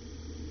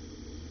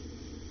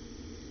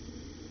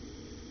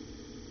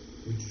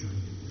 Would you join me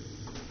in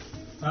prayer?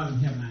 Father in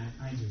heaven,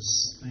 I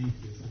just thank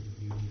you for the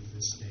beauty of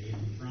this day and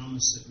the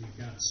promise that we've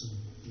got some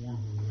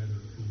warmer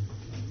weather coming,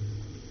 Father.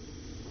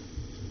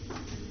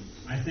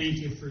 I thank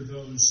you for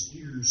those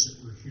ears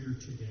that were here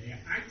today.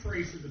 I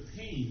pray for the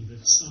pain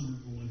that some are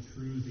going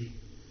through,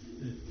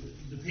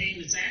 the pain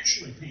that's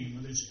actually pain,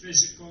 whether it's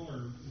physical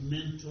or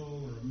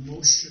mental or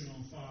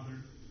emotional,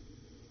 Father,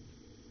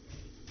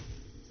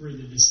 for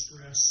the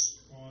distress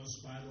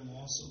caused by the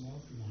loss of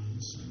loved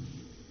ones, and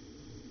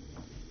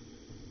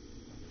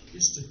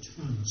just a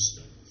ton of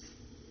stuff.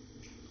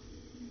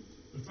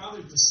 But Father,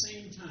 at the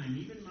same time,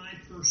 even my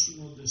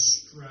personal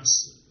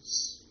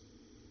distresses,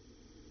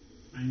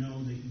 I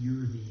know that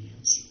you're the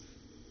answer.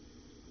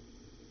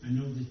 I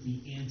know that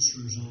the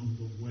answer's on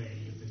the way.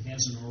 If it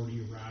hasn't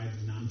already arrived,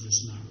 then I'm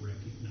just not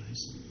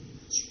recognizing the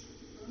answer.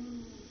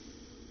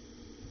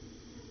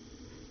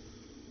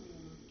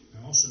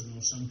 I also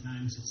know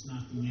sometimes it's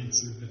not the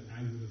answer that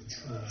I would have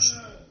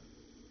chosen.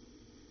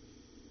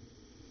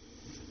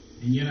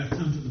 And yet I've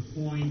come to the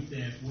point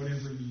that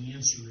whatever the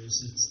answer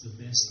is, it's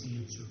the best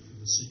answer for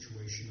the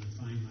situation I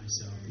find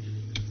myself in,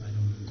 even if I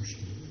don't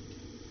understand it.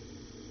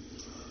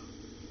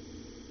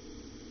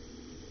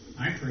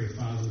 I pray,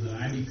 Father, that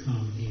I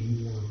become a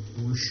more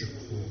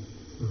worshipful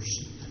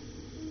person.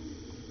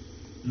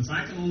 And if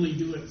I can only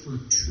do it for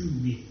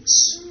 2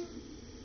 weeks,